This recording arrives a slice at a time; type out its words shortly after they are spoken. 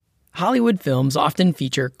Hollywood films often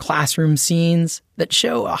feature classroom scenes that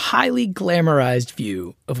show a highly glamorized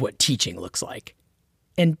view of what teaching looks like.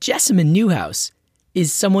 And Jessamyn Newhouse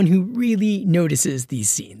is someone who really notices these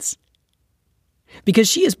scenes. Because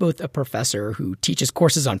she is both a professor who teaches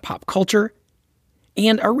courses on pop culture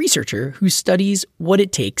and a researcher who studies what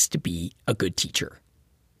it takes to be a good teacher.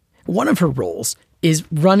 One of her roles is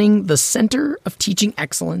running the Center of Teaching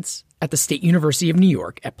Excellence at the State University of New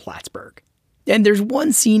York at Plattsburgh. And there's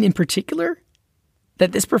one scene in particular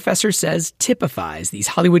that this professor says typifies these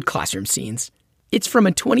Hollywood classroom scenes. It's from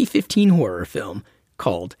a 2015 horror film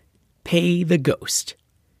called Pay the Ghost,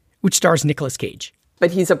 which stars Nicolas Cage.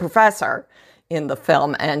 But he's a professor in the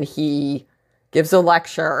film, and he gives a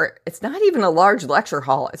lecture. It's not even a large lecture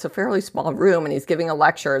hall. It's a fairly small room, and he's giving a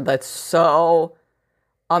lecture that's so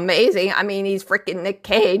amazing. I mean, he's freaking Nick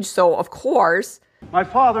Cage, so of course. My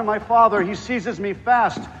father, he seizes me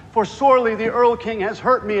fast, for sorely the Earl King has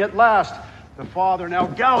hurt me at last. The father now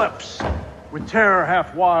gallops, with terror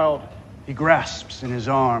half wild. He grasps in his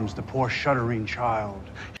arms the poor shuddering child.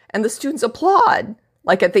 And the students applaud,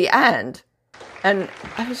 like at the end. And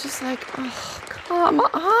I was just like, oh, come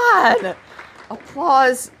on.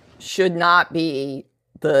 Applause should not be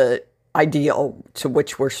the ideal to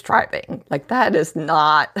which we're striving. Like, that is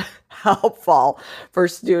not helpful for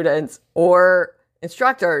students or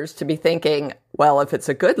instructors to be thinking, well, if it's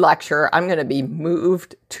a good lecture, I'm going to be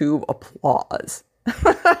moved to applause.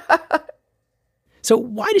 So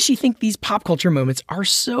why does she think these pop culture moments are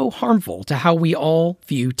so harmful to how we all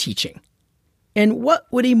view teaching? And what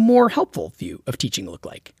would a more helpful view of teaching look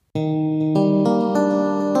like?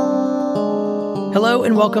 Hello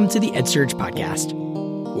and welcome to the EdSurge podcast,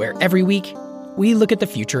 where every week we look at the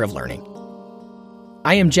future of learning.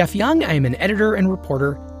 I am Jeff Young. I am an editor and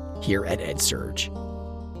reporter here at EdSurge.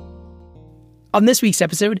 On this week's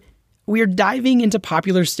episode, we are diving into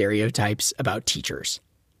popular stereotypes about teachers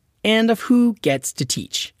and of who gets to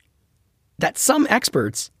teach that some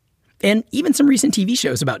experts, and even some recent TV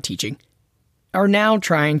shows about teaching, are now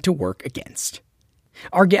trying to work against.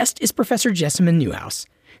 Our guest is Professor Jessamyn Newhouse,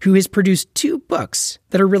 who has produced 2 books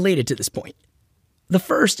that are related to this point. The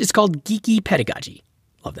first is called Geeky Pedagogy.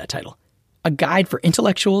 Love that title. A guide for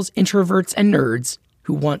intellectuals, introverts, and nerds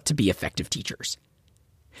who want to be effective teachers.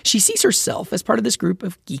 She sees herself as part of this group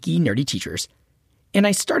of geeky, nerdy teachers, and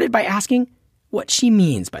I started by asking what she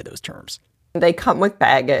means by those terms. They come with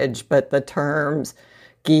baggage, but the terms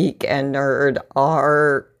geek and nerd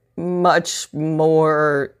are much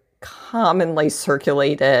more commonly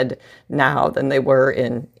circulated now than they were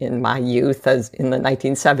in my youth, as in the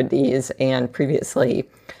 1970s and previously.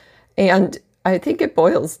 And I think it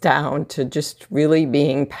boils down to just really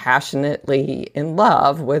being passionately in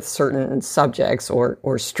love with certain subjects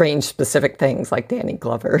or strange specific things, like Danny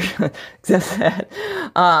Glover said.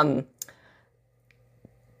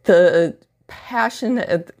 The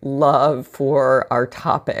passionate love for our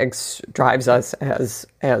topics drives us as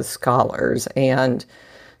scholars, and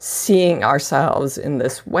seeing ourselves in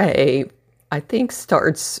this way, I think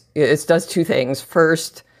it does 2 things.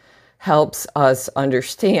 First, helps us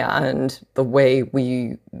understand the way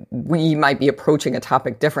we might be approaching a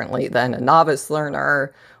topic differently than a novice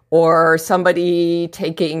learner or somebody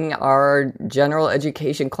taking our general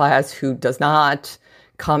education class who does not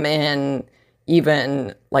come in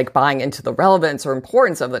even like buying into the relevance or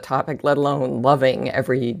importance of the topic, let alone loving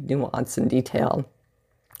every nuance and detail.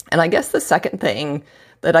 And I guess the second thing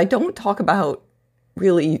that I don't talk about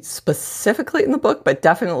really specifically in the book, but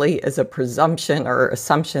definitely as a presumption or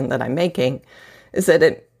assumption that I'm making, is that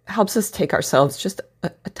it helps us take ourselves just a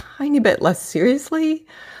tiny bit less seriously.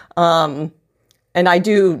 And I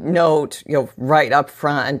do note, right up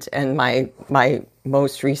front, and my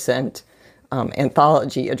most recent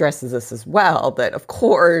anthology addresses this as well, that of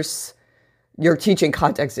course your teaching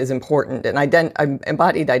context is important, and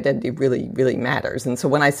embodied identity really, really matters. And so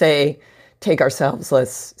when I say take ourselves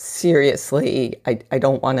less seriously, I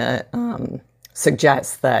don't want to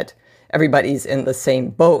suggest that everybody's in the same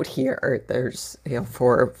boat here. There's,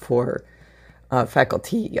 for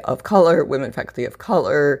faculty of color, women faculty of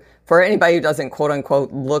color, for anybody who doesn't quote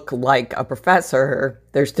unquote look like a professor,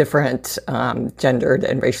 there's different gendered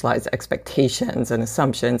and racialized expectations and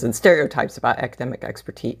assumptions and stereotypes about academic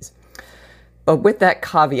expertise. But with that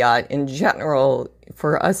caveat, in general,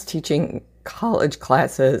 for us teaching college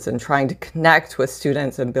classes and trying to connect with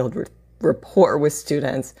students and build rapport with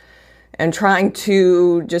students and trying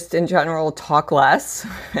to just in general talk less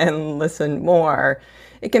and listen more,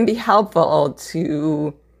 it can be helpful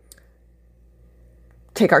to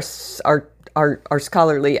take our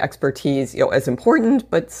scholarly expertise, as important,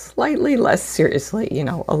 but slightly less seriously,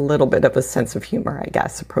 a little bit of a sense of humor, I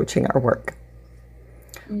guess, approaching our work,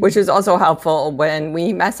 which is also helpful when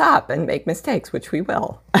we mess up and make mistakes, which we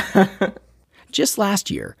will. Just last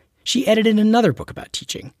year, she edited another book about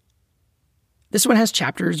teaching. This one has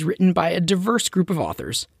chapters written by a diverse group of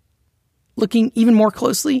authors, looking even more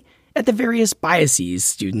closely at the various biases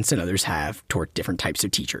students and others have toward different types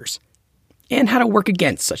of teachers, and how to work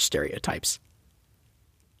against such stereotypes.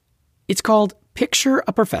 It's called Picture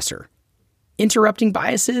a Professor: Interrupting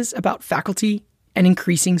Biases About Faculty and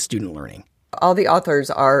Increasing Student Learning. All the authors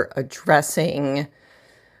are addressing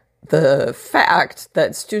the fact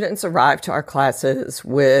that students arrive to our classes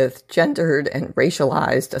with gendered and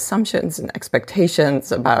racialized assumptions and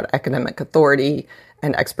expectations about academic authority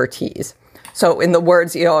and expertise. So in the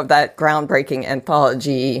words, of that groundbreaking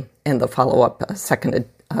anthology and the follow-up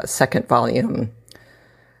second volume,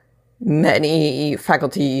 many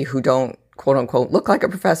faculty who don't, quote unquote, look like a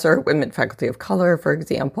professor, women faculty of color, for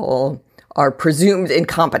example, are presumed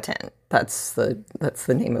incompetent. That's the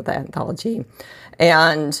name of the anthology.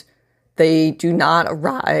 And they do not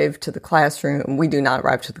arrive to the classroom. We do not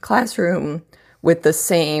arrive to the classroom with the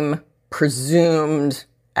same presumed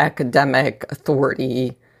academic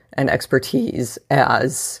authority and expertise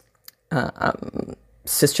as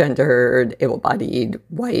cisgendered, able-bodied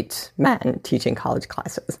white men teaching college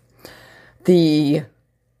classes. The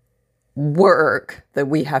work that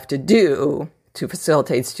we have to do to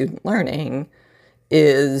facilitate student learning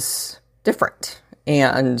is different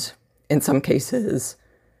and, in some cases,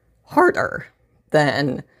 harder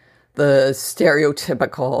than the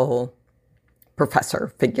stereotypical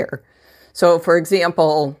professor figure. So, for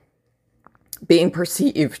example, being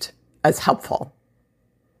perceived as helpful.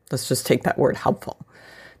 Let's just take that word helpful.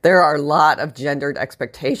 There are a lot of gendered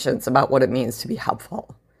expectations about what it means to be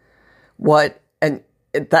helpful. And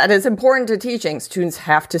that is important to teaching. Students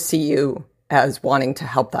have to see you as wanting to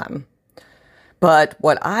help them. But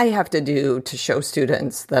what I have to do to show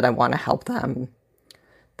students that I want to help them,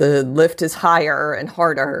 the lift is higher and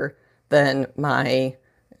harder than my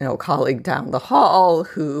colleague down the hall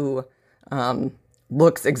who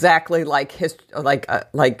looks exactly like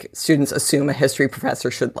students assume a history professor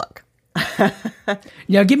should look.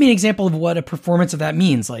 Now, give me an example of what a performance of that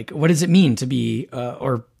means. Like, what does it mean to be,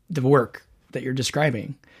 or the work that you're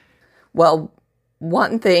describing? Well,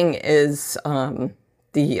 one thing is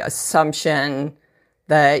the assumption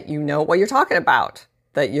that you know what you're talking about,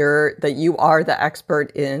 that you are the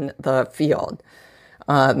expert in the field.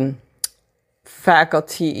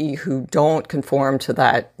 Faculty who don't conform to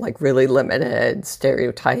that really limited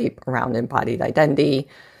stereotype around embodied identity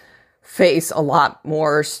face a lot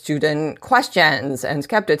more student questions and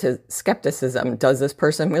skepticism. Does this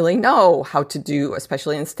person really know how to do,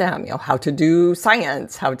 especially in STEM, how to do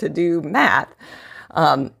science, how to do math?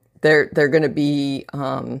 They're going to be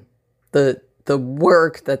the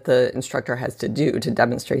work that the instructor has to do to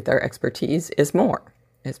demonstrate their expertise is more.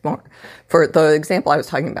 It's more. For the example I was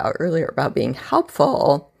talking about earlier about being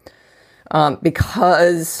helpful,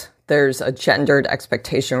 because there's a gendered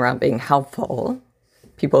expectation around being helpful,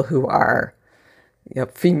 people who are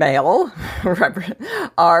female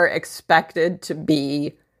are expected to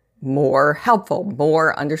be more helpful,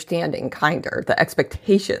 more understanding, kinder. The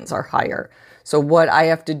expectations are higher. So what I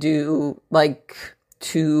have to do,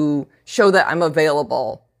 to show that I'm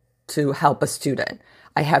available to help a student,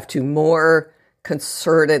 I have to more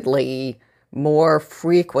concertedly, more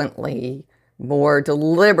frequently, more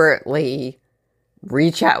deliberately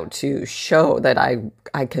reach out to show that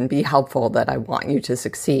I can be helpful, that I want you to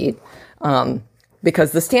succeed,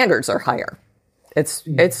 because the standards are higher. It's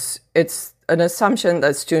an assumption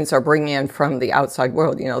that students are bringing in from the outside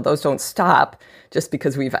world. Those don't stop just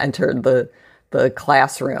because we've entered the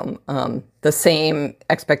classroom. The same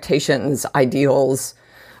expectations, ideals,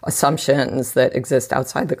 assumptions that exist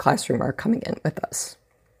outside the classroom are coming in with us.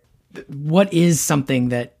 What is something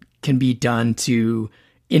that can be done to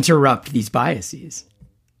interrupt these biases?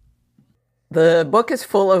 The book is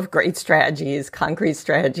full of great strategies, concrete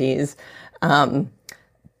strategies.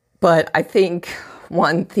 But I think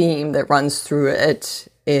one theme that runs through it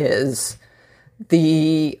is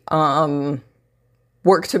the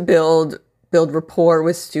work to build rapport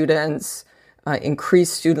with students,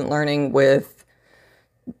 increase student learning with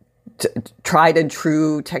tried and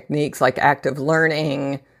true techniques like active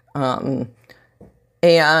learning, and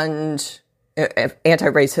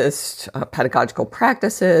anti-racist pedagogical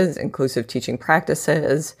practices, inclusive teaching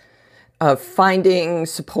practices, finding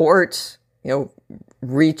support,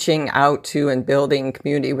 reaching out to and building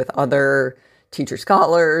community with other teacher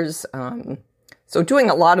scholars, So doing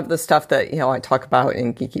a lot of the stuff that, I talk about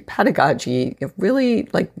in Geeky Pedagogy, really,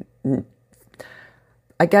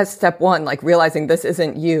 I guess step one, realizing this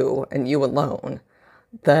isn't you and you alone.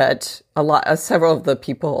 That several of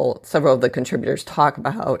the contributors talk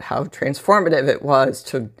about how transformative it was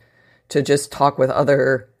to just talk with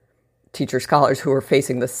other teacher scholars who are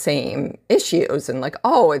facing the same issues and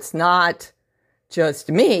it's not just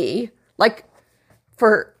me. When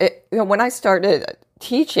I started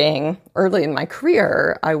teaching early in my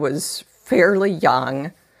career, I was fairly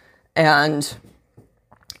young, and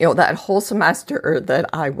that whole semester that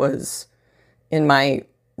I was in my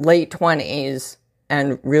late 20s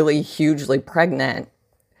and really hugely pregnant,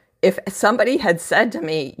 if somebody had said to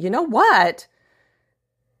me, you know what,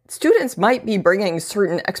 students might be bringing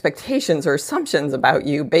certain expectations or assumptions about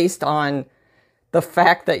you based on the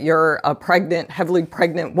fact that you're a heavily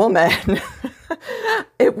pregnant woman,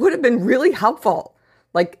 it would have been really helpful.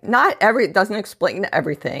 It doesn't explain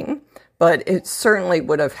everything, but it certainly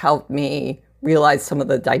would have helped me realize some of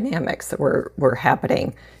the dynamics that were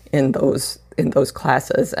happening in those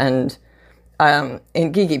classes. And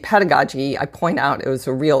in Geeky Pedagogy, I point out it was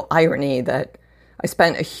a real irony that I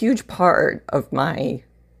spent a huge part of my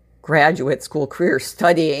graduate school career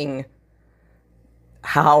studying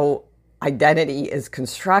how identity is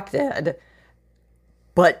constructed,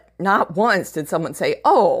 but not once did someone say,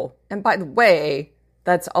 oh, and by the way,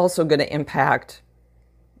 that's also going to impact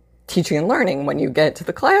teaching and learning when you get to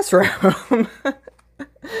the classroom.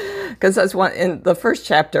 Because that's in the first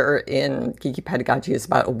chapter in Geeky Pedagogy is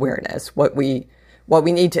about awareness, what we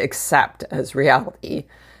need to accept as reality.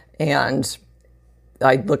 And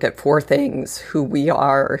I look at 4 things: who we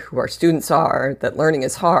are, who our students are, that learning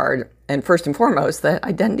is hard, and first and foremost, that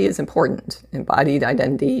identity is important. Embodied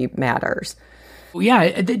identity matters. Well, yeah,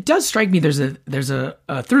 it does strike me there's a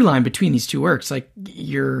through line between these two works.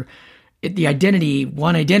 One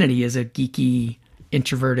identity is a geeky,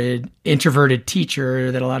 introverted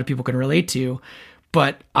teacher that a lot of people can relate to.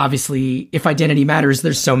 But obviously, if identity matters,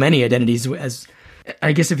 there's so many identities. As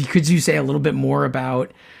I guess, could you say a little bit more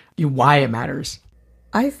about why it matters?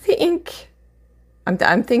 I think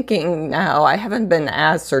I'm thinking now. I haven't been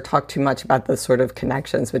asked or talked too much about the sort of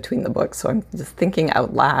connections between the books, so I'm just thinking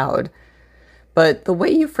out loud. But the way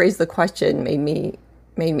you phrased the question made me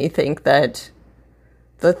think that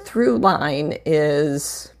the through line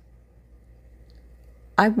is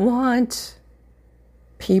I want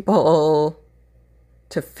people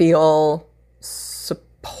to feel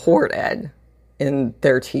supported in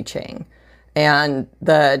their teaching, and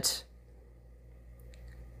that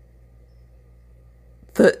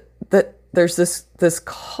there's this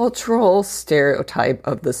cultural stereotype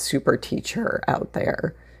of the super teacher out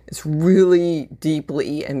there. It's really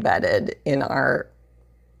deeply embedded in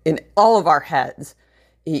all of our heads.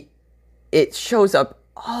 It shows up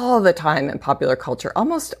all the time in popular culture.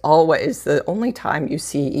 Almost always, the only time you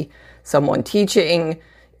see someone teaching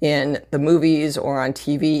in the movies or on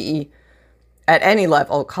TV at any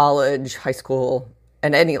level, college, high school,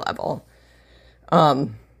 at any level.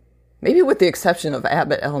 Maybe with the exception of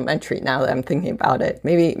Abbott Elementary, now that I'm thinking about it.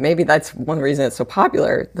 Maybe that's one reason it's so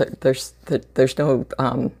popular. There's no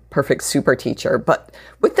perfect super teacher. But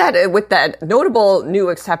with that notable new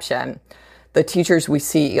exception, the teachers we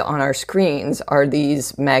see on our screens are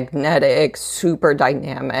these magnetic, super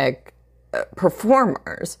dynamic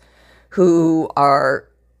performers who are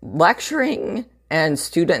lecturing, and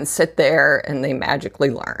students sit there and they magically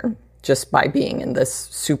learn just by being in this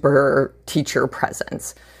super teacher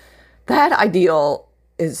presence. That ideal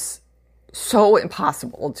is so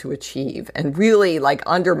impossible to achieve and really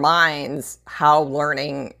undermines how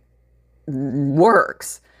learning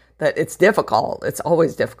works, that it's difficult. It's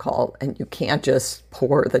always difficult, and you can't just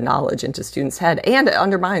pour the knowledge into students' head. And it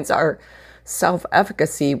undermines our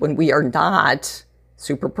self-efficacy when we are not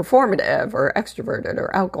super performative or extroverted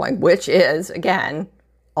or outgoing, which is, again,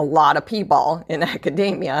 a lot of people in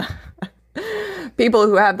academia. People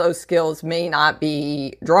who have those skills may not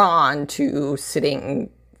be drawn to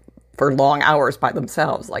sitting for long hours by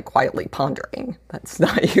themselves, quietly pondering. That's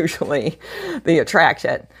not usually the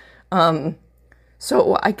attraction.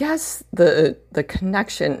 So I guess the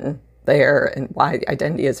connection there and why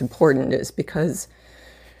identity is important is because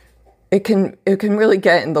it can really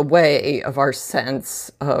get in the way of our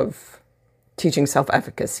sense of teaching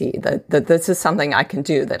self-efficacy, that this is something I can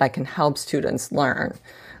do, that I can help students learn.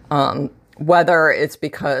 Whether it's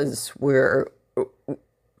because we're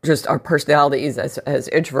just our personalities as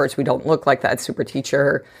introverts, we don't look like that super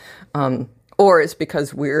teacher, or it's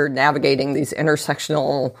because we're navigating these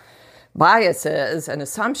intersectional biases and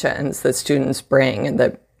assumptions that students bring, and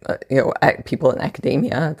that people in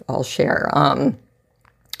academia all share.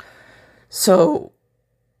 So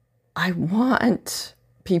I want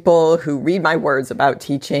people who read my words about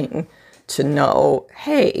teaching to know,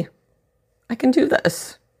 hey, I can do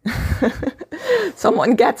this.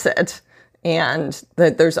 Someone gets it. And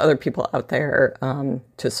that there's other people out there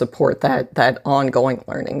to support that ongoing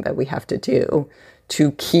learning that we have to do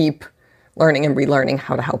to keep learning and relearning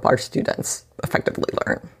how to help our students effectively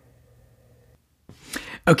learn.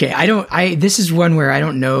 Okay, this is one where I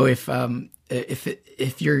don't know if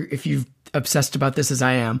you've obsessed about this as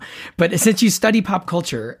I am, but since you study pop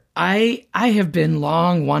culture, I have been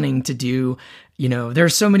long wanting to do,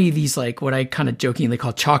 there's so many of these, like what I kind of jokingly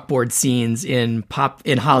call chalkboard scenes in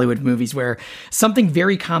Hollywood movies where something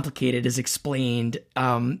very complicated is explained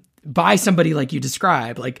by somebody like you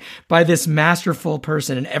describe, like by this masterful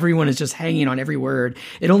person, and everyone is just hanging on every word.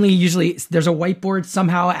 It only usually, there's a whiteboard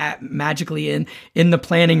somehow magically in the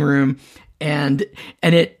planning room, and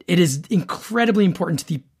it is incredibly important to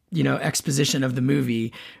the exposition of the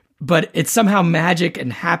movie, but it's somehow magic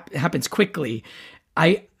and happens quickly.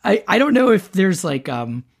 I don't know if there's like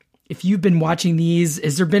if you've been watching these,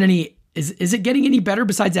 has there been any? Is it getting any better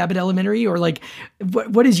besides Abbott Elementary, or like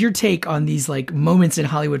what is your take on these like moments in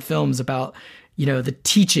Hollywood films about the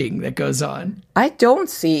teaching that goes on? I don't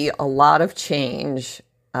see a lot of change.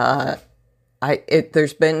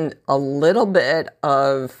 There's been a little bit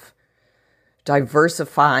of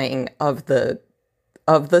diversifying of the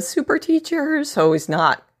super teacher, so he's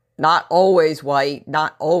not always white,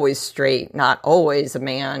 not always straight, not always a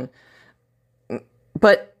man,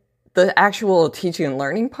 but the actual teaching and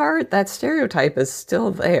learning part, that stereotype is still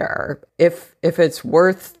there. If it's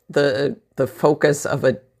worth the focus of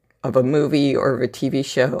a movie or of a TV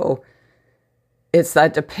show, it's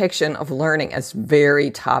that depiction of learning as very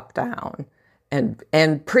top down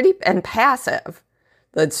and pretty and passive,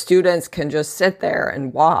 that students can just sit there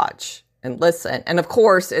and watch and listen. And of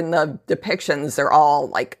course, in the depictions, they're all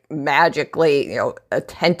like magically,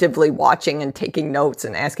 attentively watching and taking notes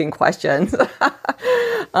and asking questions.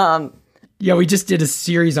 Yeah, we just did a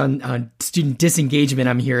series on student disengagement.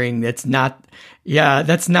 I'm hearing that's not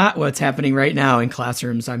what's happening right now in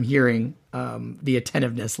classrooms. I'm hearing the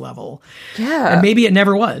attentiveness level. Yeah. And maybe it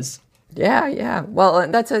never was. Yeah. Well,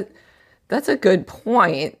 and that's a good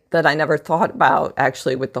point that I never thought about,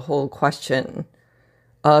 actually, with the whole question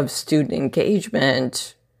of student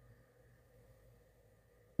engagement.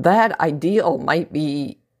 That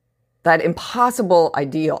impossible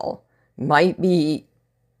ideal might be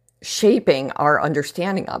shaping our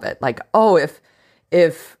understanding of it. Like,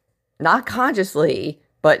 if not consciously,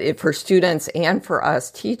 but if for students and for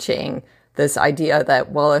us teaching, this idea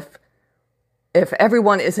that, well, if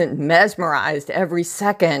everyone isn't mesmerized every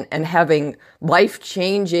second and having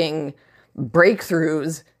life-changing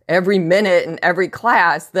breakthroughs every minute in every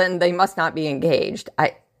class, then they must not be engaged.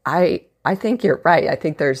 I think you're right. I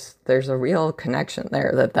think there's a real connection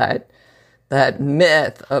there, that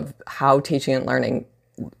myth of how teaching and learning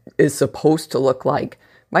is supposed to look like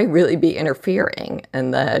might really be interfering,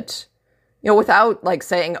 and that, without like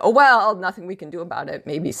saying, oh, well, nothing we can do about it,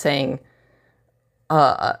 maybe saying,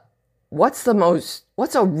 what's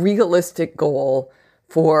a realistic goal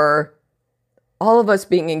for all of us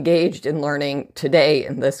being engaged in learning today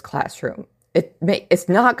in this classroom? It's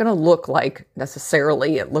not going to look like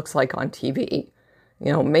necessarily it looks like on TV.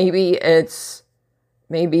 Maybe it's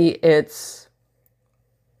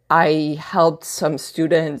I helped some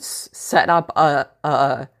students set up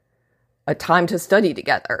a time to study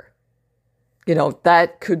together.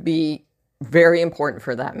 That could be very important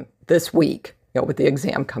for them this week, with the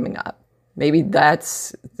exam coming up. Maybe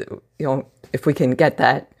that's, if we can get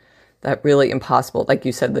that really impossible, like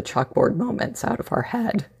you said, the chalkboard moments out of our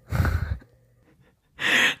head.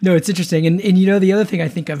 No, it's interesting. And the other thing I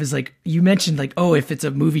think of is, like, you mentioned, like, oh, if it's a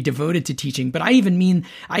movie devoted to teaching, but I even mean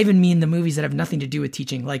the movies that have nothing to do with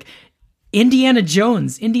teaching. Like Indiana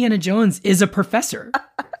Jones is a professor.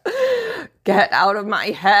 Get out of my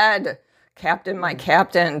head, Captain, my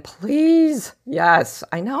captain, please. Yes,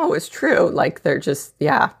 I know, it's true. Like, they're just,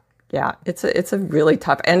 yeah. It's a really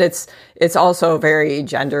tough, and it's also very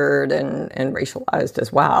gendered and racialized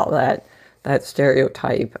as well, that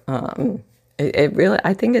stereotype. It really,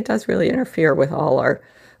 I think it does really interfere with all our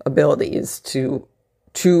abilities to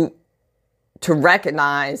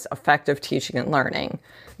recognize effective teaching and learning.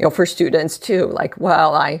 For students too, like,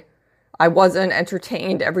 well, I wasn't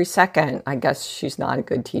entertained every second, I guess she's not a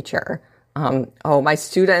good teacher. My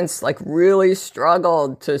students like really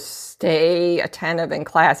struggled to stay attentive in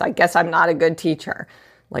class, I guess I'm not a good teacher.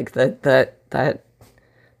 Like that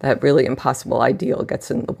really impossible ideal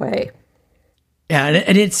gets in the way. Yeah,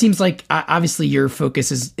 and it seems like obviously your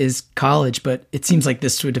focus is college, but it seems like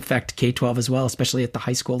this would affect K-12 as well, especially at the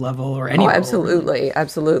high school level or any level.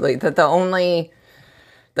 Absolutely. That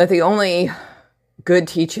the only good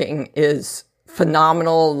teaching is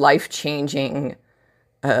phenomenal, life-changing,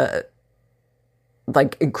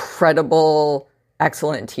 like incredible,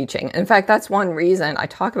 excellent teaching. In fact, that's one reason I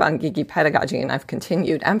talk about in Geeky Pedagogy, and I've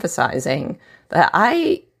continued emphasizing that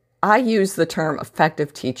I use the term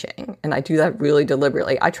effective teaching, and I do that really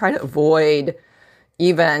deliberately. I try to avoid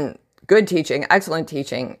even good teaching, excellent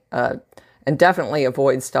teaching, and definitely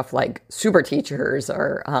avoid stuff like super teachers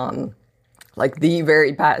or like the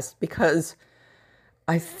very best, because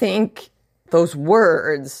I think those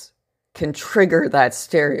words can trigger that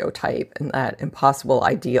stereotype and that impossible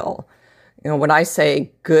ideal. You know, when I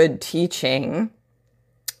say good teaching,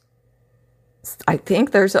 I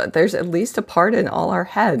think there's at least a part in all our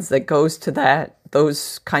heads that goes to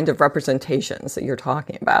those kind of representations that you're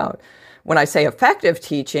talking about. When I say effective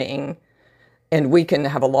teaching, and we can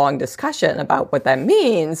have a long discussion about what that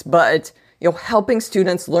means, but helping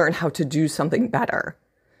students learn how to do something better.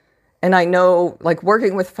 And I know, like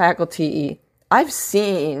working with faculty, I've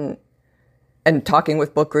seen, and talking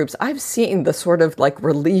with book groups, I've seen the sort of like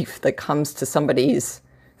relief that comes to somebody's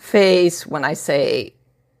face when I say,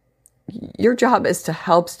 your job is to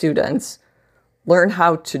help students learn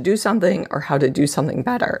how to do something or how to do something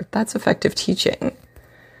better. That's effective teaching.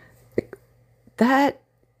 That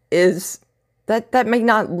may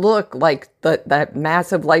not look like that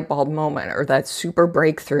massive light bulb moment or that super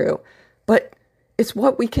breakthrough, but it's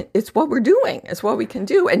what we're doing. It's what we can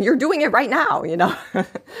do. And you're doing it right now,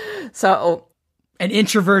 So. And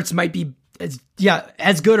introverts might be as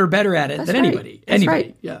good or better at it than anybody.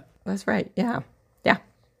 Right. Yeah. That's right. Yeah.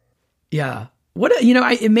 Yeah.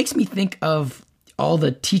 It makes me think of all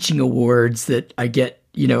the teaching awards that I get,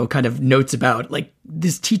 kind of notes about, like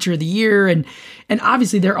this Teacher of the Year. And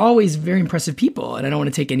obviously they're always very impressive people. And I don't want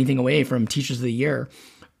to take anything away from Teachers of the Year.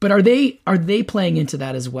 But are they playing into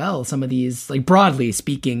that as well? Some of these, like broadly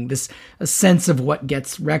speaking, a sense of what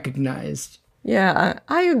gets recognized. Yeah,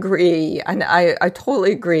 I agree. And I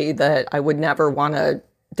totally agree that I would never want to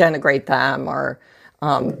denigrate them or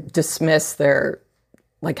dismiss their,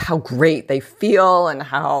 like how great they feel and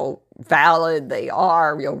how valid they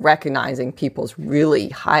are, recognizing people's really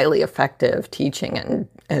highly effective teaching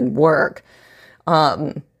and work.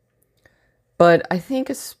 But I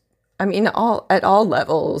think at all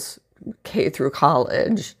levels, K through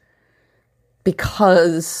college,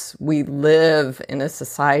 because we live in a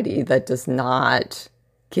society that does not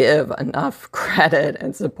give enough credit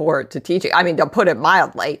and support to teaching. I mean, to put it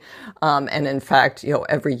mildly. And in fact,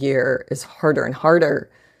 every year is harder and harder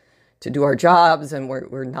to do our jobs, and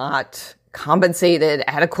we're not compensated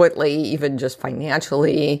adequately, even just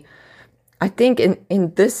financially. I think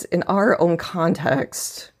in our own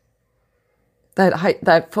context,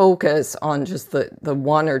 that focus on just the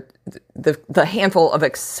one or the handful of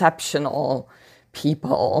exceptional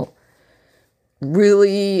people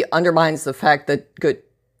really undermines the fact that good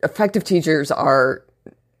effective teachers aren't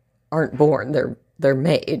born, they're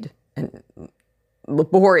made, and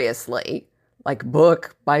laboriously, like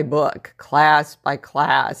book by book, class by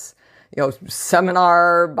class,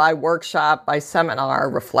 seminar by workshop by seminar,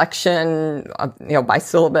 reflection, by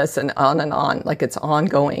syllabus, and on, like it's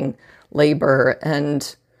ongoing labor.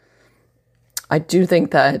 And I do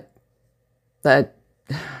think that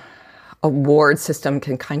award system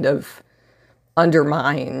can kind of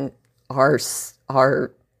undermine our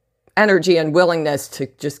energy and willingness to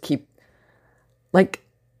just keep like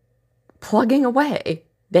plugging away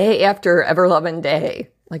day after ever-loving day.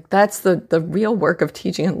 Like that's the real work of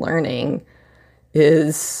teaching and learning,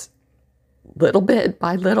 is little bit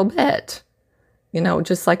by little bit,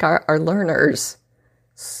 just like our learners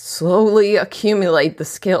slowly accumulate the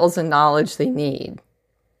skills and knowledge they need.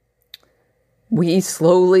 We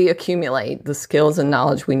slowly accumulate the skills and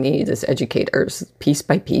knowledge we need as educators, piece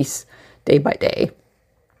by piece, day by day.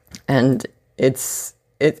 And it's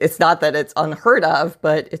not that it's unheard of,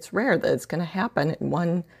 but it's rare that it's going to happen in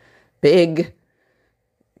one big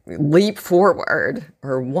leap forward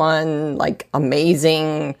or one like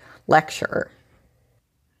amazing lecture.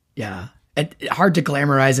 Yeah. And hard to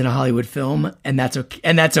glamorize in a Hollywood film, and that's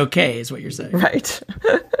okay, is what you're saying. Right.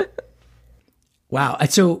 Wow.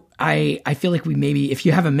 So I feel like if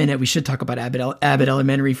you have a minute, we should talk about Abbott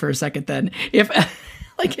Elementary for a second then. If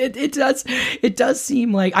like it does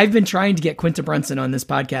seem like I've been trying to get Quinta Brunson on this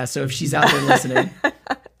podcast, so if she's out there listening,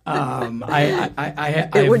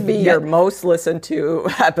 it would be your most listened to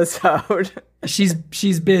episode. She's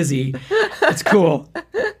busy. It's cool.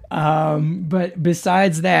 But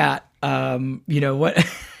besides that, What,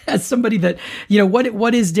 as somebody that,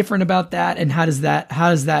 what is different about that, and how does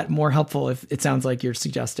that more helpful, if it sounds like you're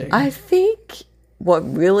suggesting? I think what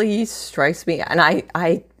really strikes me, and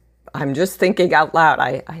I'm just thinking out loud,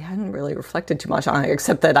 I hadn't really reflected too much on it,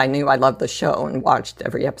 except that I knew I loved the show and watched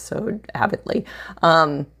every episode avidly.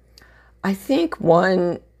 I think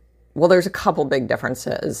there's a couple big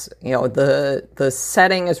differences. The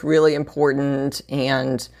setting is really important,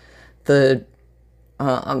 and the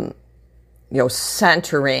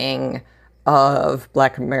centering of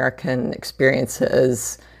Black American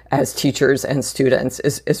experiences as teachers and students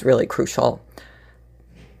is really crucial.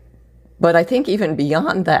 But I think even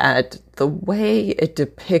beyond that, the way it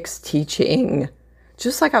depicts teaching,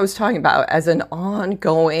 just like I was talking about, as an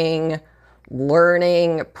ongoing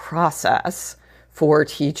learning process for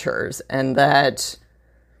teachers, and that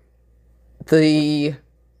the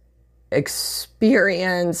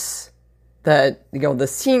experience that the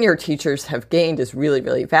senior teachers have gained is really,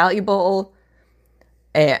 really valuable,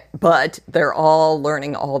 but they're all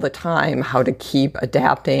learning all the time how to keep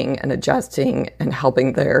adapting and adjusting and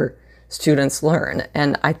helping their students learn.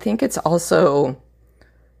 And I think it's also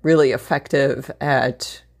really effective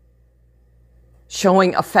at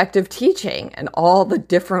showing effective teaching and all the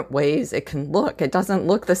different ways it can look. It doesn't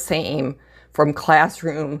look the same from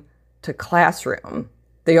classroom to classroom.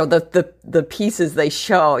 The pieces they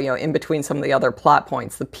show, in between some of the other plot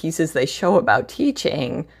points, the pieces they show about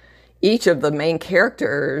teaching, each of the main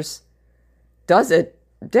characters does it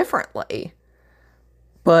differently,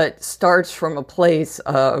 but starts from a place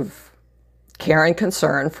of care and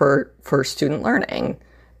concern for student learning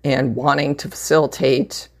and wanting to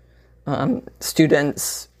facilitate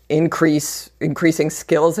students increasing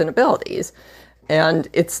skills and abilities. And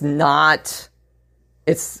it's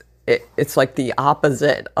like the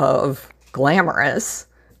opposite of glamorous,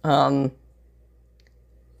 but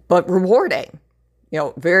rewarding,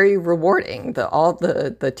 very rewarding. All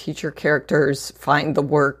the teacher characters find the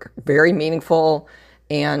work very meaningful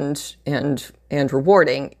and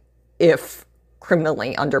rewarding, if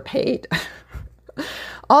criminally underpaid.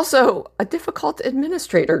 Also, a difficult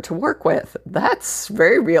administrator to work with. That's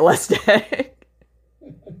very realistic.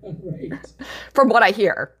 Right. From what I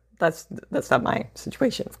hear. That's not my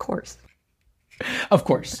situation, of course. Of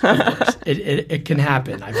course. It can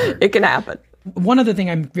happen, I've heard. It can happen. One other thing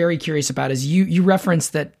I'm very curious about is you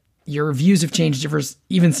referenced that your views have changed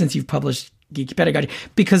even since you've published Geeky Pedagogy,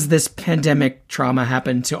 because this pandemic trauma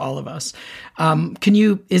happened to all of us.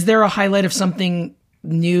 Is there a highlight of something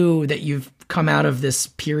new that you've come out of this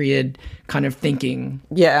period kind of thinking?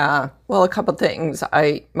 Yeah, well, a couple things.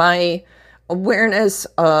 My awareness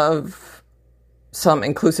of some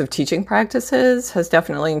inclusive teaching practices has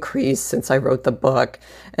definitely increased since I wrote the book.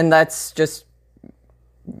 And that's just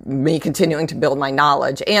me continuing to build my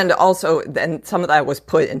knowledge. And also, then some of that was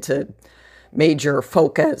put into major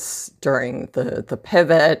focus during the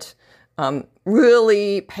pivot,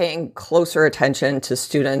 really paying closer attention to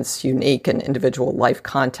students' unique and individual life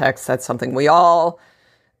context. That's something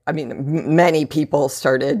many people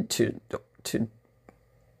started to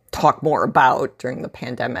talk more about during the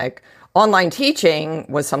pandemic. Online teaching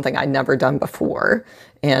was something I'd never done before.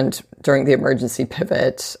 And during the emergency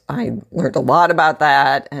pivot, I learned a lot about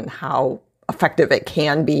that and how effective it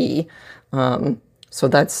can be. So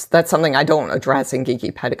that's something I don't address in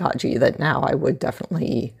Geeky Pedagogy that now I would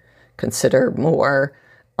definitely consider more.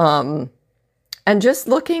 And just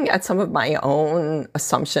looking at some of my own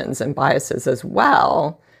assumptions and biases as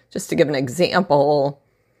well, just to give an example,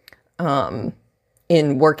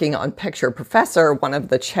 in working on Picture Professor, one of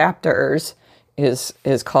the chapters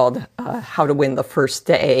is called How to Win the First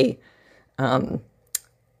Day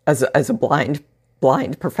as a blind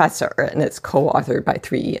professor, and it's co-authored by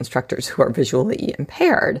 3 instructors who are visually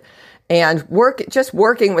impaired. And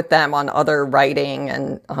working with them on other writing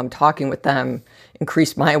and talking with them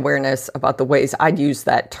increased my awareness about the ways I'd use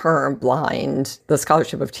that term, blind. The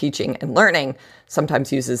Scholarship of Teaching and Learning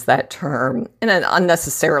sometimes uses that term in an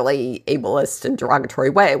unnecessarily ableist and derogatory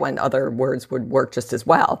way when other words would work just as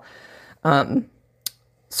well.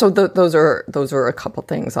 So those are a couple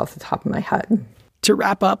things off the top of my head. To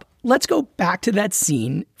wrap up, let's go back to that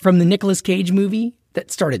scene from the Nicolas Cage movie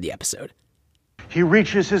that started the episode. He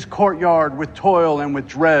reaches his courtyard with toil and with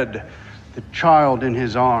dread. The child in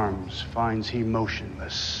his arms finds he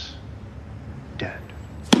motionless, dead.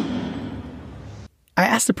 I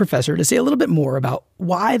asked the professor to say a little bit more about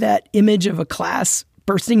why that image of a class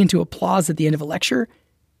bursting into applause at the end of a lecture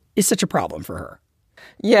is such a problem for her.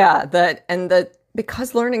 Yeah, that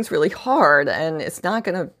because learning's really hard and it's not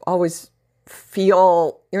going to always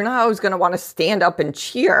you're not always going to want to stand up and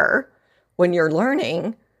cheer when you're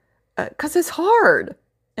learning. because it's hard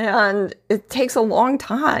and it takes a long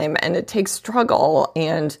time and it takes struggle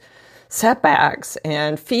and setbacks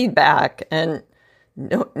and feedback. And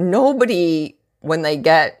nobody, when they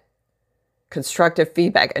get constructive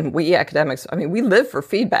feedback, and we academics, I mean, we live for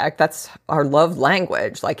feedback. That's our love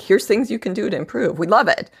language. Like, here's things you can do to improve. We love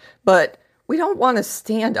it. But we don't want to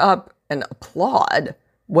stand up and applaud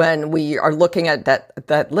when we are looking at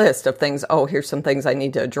that list of things. Oh, here's some things I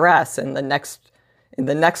need to address in the next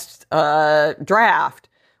draft.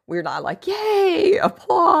 We're not like, yay,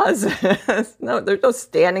 applause. No, there's no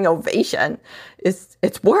standing ovation.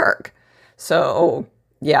 It's work. So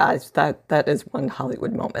yeah, that is one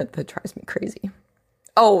Hollywood moment that drives me crazy.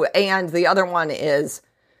 Oh, and the other one is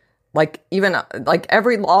even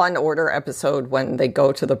every Law and Order episode, when they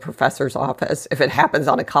go to the professor's office, if it happens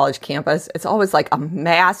on a college campus, it's always like a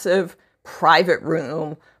massive private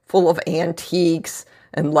room full of antiques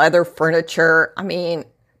and leather furniture. I mean,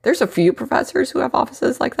 there's a few professors who have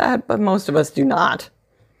offices like that, but most of us do not.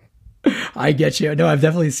 I get you. No, I've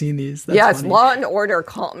definitely seen these. That's yes, funny. Law and Order,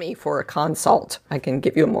 call me for a consult. I can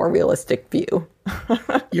give you a more realistic view.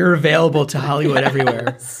 You're available to Hollywood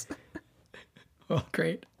everywhere. Well,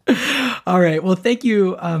 great. All right. Well, thank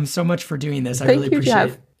you so much for doing this. I really appreciate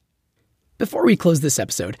it. Before we close this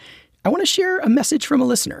episode, I want to share a message from a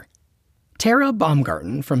listener. Tara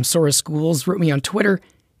Baumgarten from Sora Schools wrote me on Twitter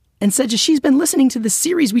and said she's been listening to the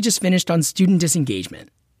series we just finished on student disengagement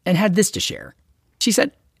and had this to share. She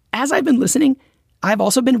said, as I've been listening, I've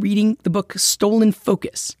also been reading the book Stolen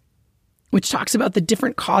Focus, which talks about the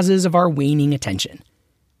different causes of our waning attention.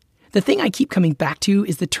 The thing I keep coming back to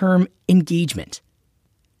is the term engagement.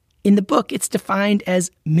 In the book, it's defined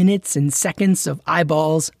as minutes and seconds of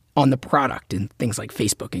eyeballs on the product in things like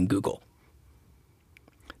Facebook and Google.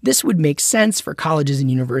 This would make sense for colleges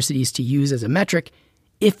and universities to use as a metric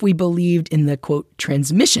if we believed in the, quote,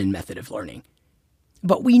 transmission method of learning.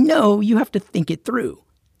 But we know you have to think it through.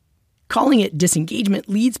 Calling it disengagement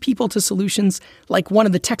leads people to solutions like one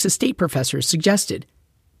of the Texas State professors suggested,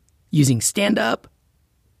 using stand-up,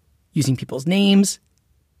 using people's names,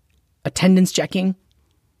 attendance checking.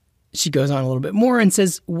 She goes on a little bit more and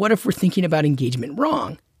says, what if we're thinking about engagement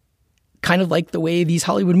wrong? Kind of like the way these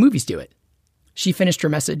Hollywood movies do it. She finished her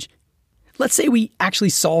message. Let's say we actually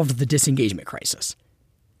solved the disengagement crisis.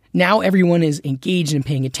 Now everyone is engaged and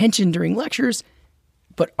paying attention during lectures,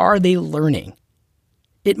 but are they learning?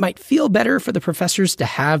 It might feel better for the professors to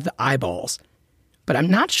have the eyeballs, but I'm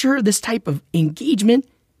not sure this type of engagement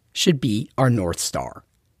should be our North Star.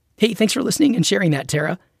 Hey, thanks for listening and sharing that,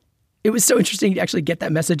 Tara. It was so interesting to actually get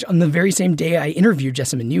that message on the very same day I interviewed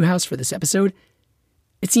Jessamyn Newhouse for this episode.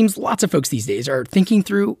 It seems lots of folks these days are thinking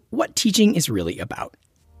through what teaching is really about.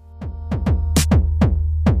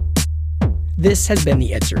 This has been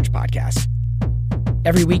the EdSurge Podcast.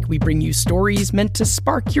 Every week we bring you stories meant to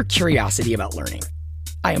spark your curiosity about learning.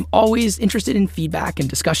 I am always interested in feedback and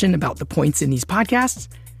discussion about the points in these podcasts,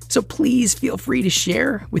 so please feel free to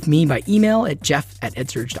share with me by email at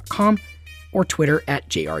jeff@edsurge.com or Twitter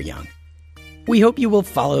 @JRYoung. We hope you will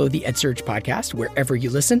follow the EdSurge Podcast wherever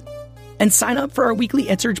you listen and sign up for our weekly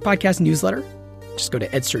EdSurge Podcast newsletter. Just go to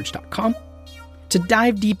edsurge.com to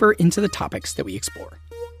dive deeper into the topics that we explore.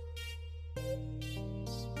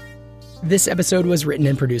 This episode was written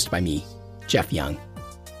and produced by me, Jeff Young,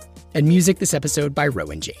 and music this episode by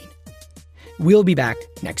Rowan Jane. We'll be back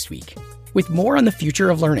next week with more on the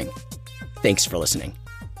future of learning. Thanks for listening.